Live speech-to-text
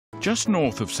Just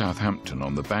north of Southampton,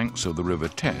 on the banks of the River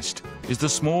Test, is the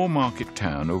small market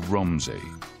town of Romsey.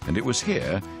 And it was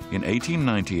here, in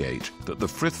 1898, that the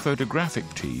Frith photographic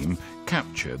team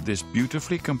captured this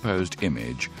beautifully composed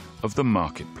image of the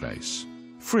marketplace.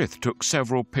 Frith took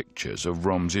several pictures of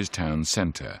Romsey's town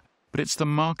centre, but it's the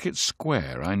market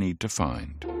square I need to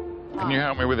find. Can you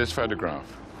help me with this photograph?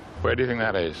 Where do you think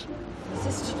that is? Is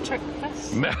this a trick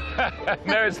question? No,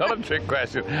 it's not a trick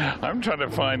question. I'm trying to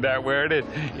find out where it is.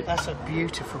 That's a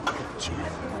beautiful picture.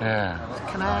 Yeah.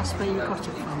 Can I ask where you got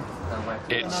it from?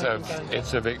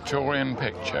 It's a Victorian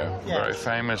picture, Yes. very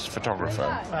famous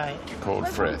photographer called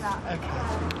Frith.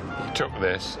 Okay. He took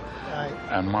this,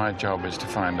 and my job is to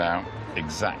find out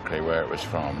exactly where it was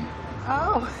from.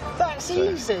 Oh, that's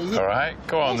easy. All right,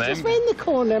 go on then. Just in the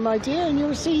corner, my dear, and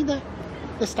you'll see the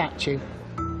statue.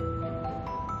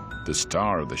 The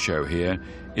star of the show here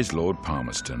is Lord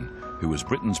Palmerston, who was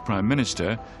Britain's Prime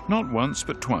Minister not once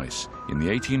but twice in the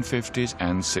 1850s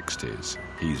and 60s.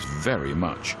 He's very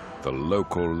much the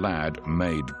local lad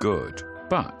made good.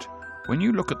 But when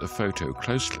you look at the photo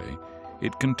closely,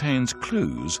 it contains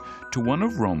clues to one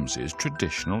of Romsey's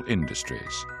traditional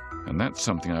industries. And that's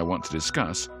something I want to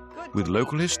discuss with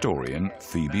local historian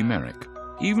Phoebe Merrick.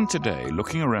 Even today,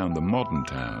 looking around the modern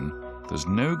town, there's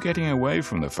no getting away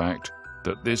from the fact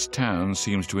that this town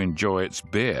seems to enjoy its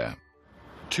beer.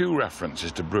 Two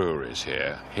references to breweries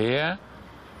here. Here,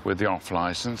 with the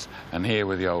off-licence, and here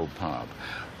with the old pub.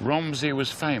 Romsey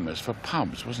was famous for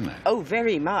pubs, wasn't it? Oh,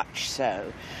 very much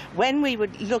so. When we were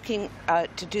looking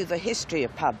to do the history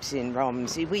of pubs in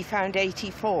Romsey, we found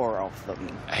 84 of them.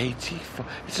 84?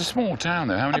 It's a small town,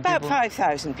 though. How many people? About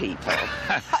 5,000 people.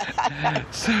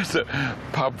 So it's a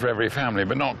pub for every family,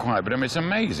 but not quite. But I mean, it's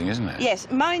amazing, isn't it?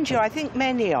 Yes, mind you, I think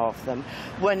many of them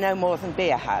were no more than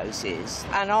beer houses,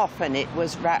 and often it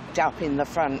was wrapped up in the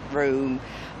front room,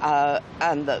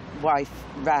 and the wife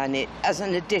ran it as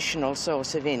an additional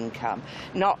source of income.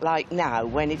 Not like now,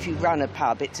 when if you run a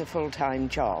pub, it's a full-time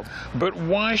job. But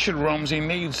why should Romsey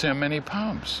need so many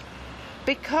pubs?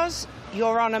 Because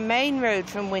you're on a main road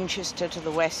from Winchester to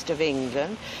the west of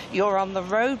England. You're on the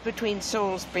road between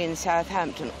Salisbury and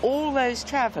Southampton. All those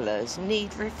travellers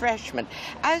need refreshment,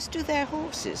 as do their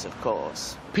horses, of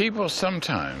course. People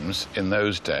sometimes, in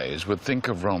those days, would think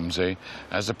of Romsey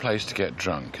as a place to get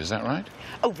drunk. Is that right?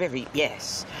 Oh,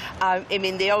 yes. I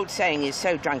mean, the old saying is,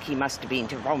 so drunk he must have been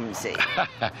to Romsey.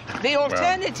 The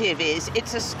alternative is,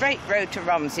 it's a straight road to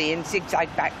Romsey and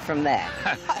zigzag back from there.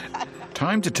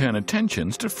 Time to turn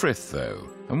attentions to Frith, though,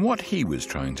 and what he was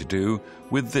trying to do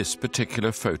with this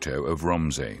particular photo of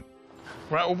Romsey.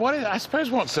 Right, well, I suppose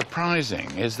what's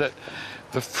surprising is that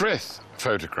the Frith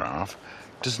photograph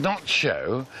does not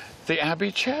show the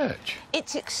Abbey Church.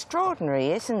 It's extraordinary,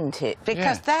 isn't it?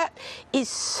 Because that is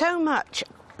so much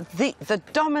the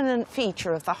dominant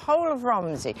feature of the whole of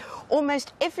Romsey.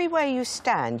 Almost everywhere you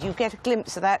stand, you get a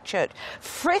glimpse of that church.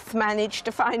 Frith managed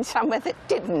to find somewhere that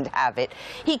didn't have it.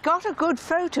 He got a good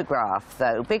photograph,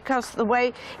 though, because the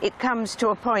way it comes to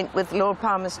a point with Lord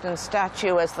Palmerston's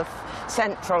statue as the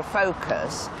central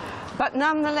focus. But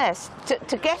nonetheless,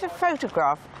 to get a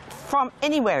photograph from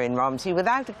anywhere in Romsey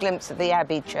without a glimpse of the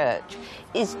Abbey Church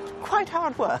is quite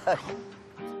hard work.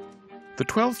 The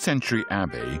 12th century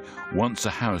Abbey, once a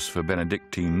house for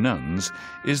Benedictine nuns,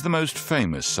 is the most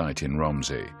famous site in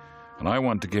Romsey, and I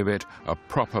want to give it a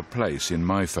proper place in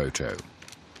my photo.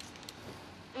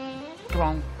 Come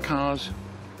on, cars.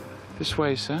 This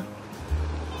way, sir.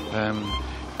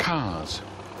 Cars.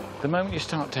 The moment you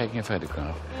start taking a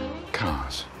photograph,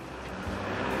 cars.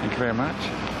 Thank you very much.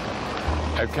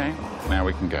 OK, now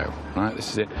we can go. Right,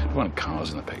 this is it. We want cars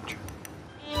in the picture.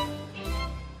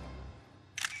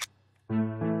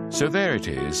 So there it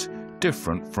is,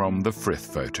 different from the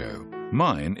Frith photo.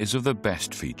 Mine is of the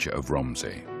best feature of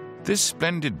Romsey. This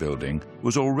splendid building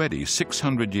was already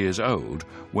 600 years old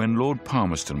when Lord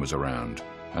Palmerston was around,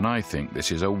 and I think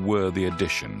this is a worthy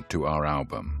addition to our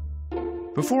album.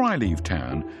 Before I leave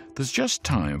town, there's just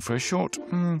time for a short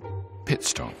pit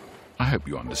stop. I hope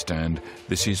you understand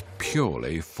this is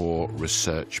purely for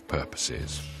research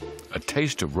purposes. A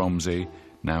taste of Romsey,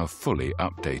 now fully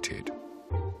updated.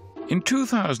 In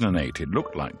 2008, it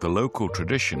looked like the local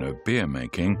tradition of beer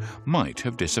making might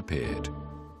have disappeared.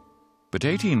 But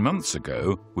 18 months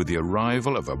ago, with the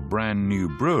arrival of a brand new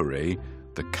brewery,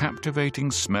 the captivating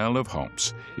smell of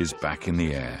hops is back in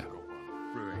the air.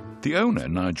 The owner,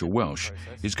 Nigel Welsh,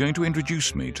 is going to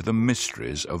introduce me to the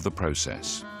mysteries of the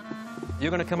process.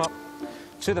 You're going to come up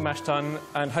to the mash tun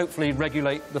and hopefully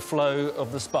regulate the flow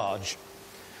of the sparge.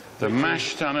 The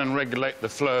mash tun and regulate the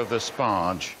flow of the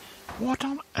sparge. What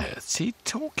on earth's he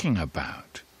talking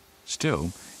about?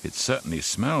 Still, It certainly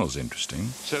smells interesting.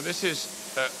 So this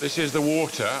is the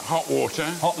water, hot water.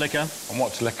 Hot liquor. And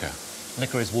what's liquor?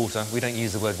 Liquor is water. We don't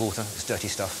use the word water. It's dirty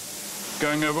stuff.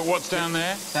 Going over, what's down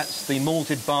there? That's the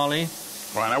malted barley.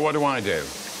 Right, now what do I do?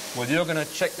 Well, you're going to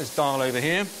check this dial over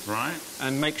here. Right.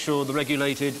 And make sure the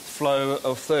regulated flow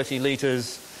of 30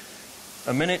 litres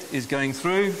a minute is going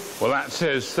through. Well, that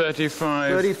says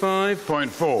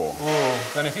 35.4.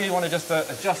 Oh. Then if you want to just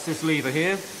adjust this lever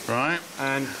here. Right.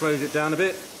 And close it down a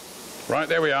bit. Right,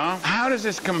 there we are. How does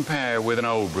this compare with an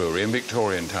old brewery in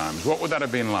Victorian times? What would that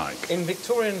have been like? In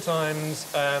Victorian times,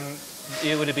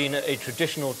 it would have been a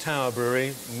traditional tower brewery,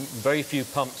 very few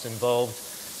pumps involved,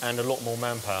 and a lot more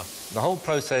manpower. The whole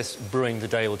process brewing the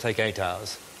day will take 8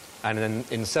 hours, and then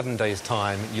in 7 days'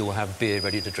 time, you will have beer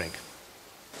ready to drink.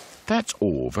 That's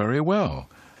all very well,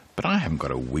 but I haven't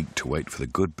got a week to wait for the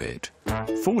good bit.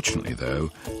 Fortunately, though,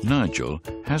 Nigel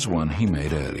has one he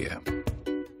made earlier.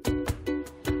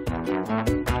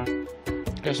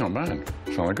 It's not bad.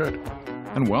 It's not good.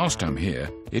 And whilst I'm here,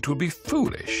 it would be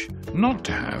foolish not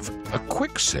to have a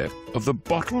quick sip of the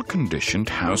bottle-conditioned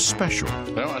house special.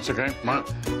 No, that's OK. Right.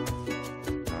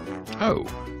 Oh,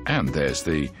 and there's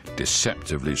the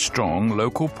deceptively strong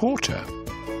local porter.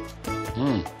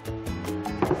 Would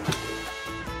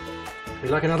you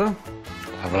like another?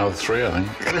 I'll have another 3, I think.